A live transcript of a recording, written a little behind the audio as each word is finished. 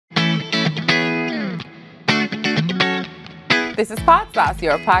This is Pod Sauce,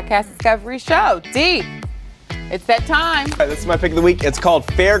 your podcast discovery show. D, it's that time. All right, this is my pick of the week. It's called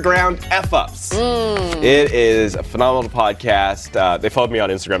Fairground F-Ups. It is a phenomenal podcast. They followed me on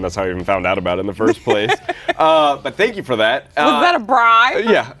Instagram. That's how I even found out about it in the first place. But thank you for that. Was that a bribe?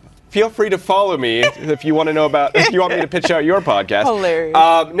 Yeah. Feel free to follow me if you want to know about, if you want me to pitch out your podcast. Hilarious.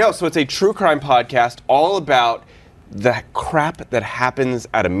 No, so it's a true crime podcast all about the crap that happens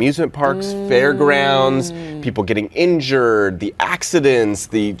at amusement parks, fairgrounds, people getting injured, the accidents,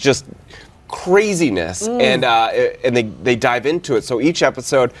 the just craziness, and they dive into it. So each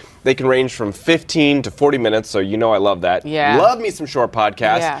episode, they can range from 15 to 40 minutes, so you know I love that. Yeah. Love me some short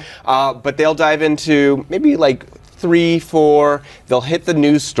podcasts. Yeah. But they'll dive into maybe like 3, 4, they'll hit the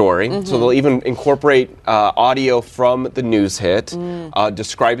news story, so they'll even incorporate audio from the news hit,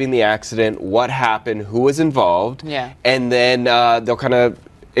 describing the accident, what happened, who was involved, and then they'll kind of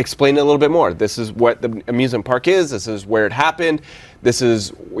explain it a little bit more. This is what the amusement park is, this is where it happened, this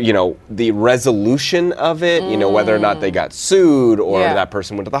is, you know, the resolution of it, you know, whether or not they got sued or that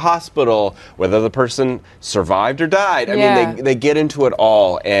person went to the hospital, whether the person survived or died. I mean, they get into it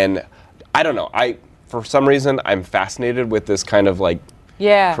all, and I don't know, for some reason, I'm fascinated with this kind of like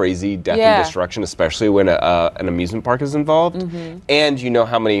crazy death and destruction, especially when an amusement park is involved. And you know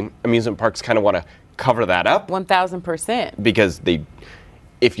how many amusement parks kind of want to cover that up? 1,000%. Because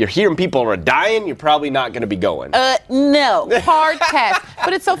if you're hearing people are dying, you're probably not going to be going. No, hard pass.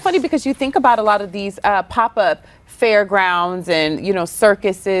 But it's so funny because you think about a lot of these pop-up fairgrounds and, you know,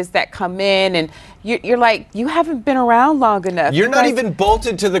 circuses that come in, and you're like, you haven't been around long enough. You're not even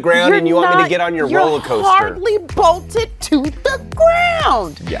bolted to the ground, and you want me to get on your roller coaster. You're hardly bolted to the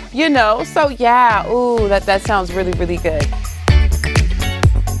ground. Yeah. You know, so ooh, that sounds really, really good.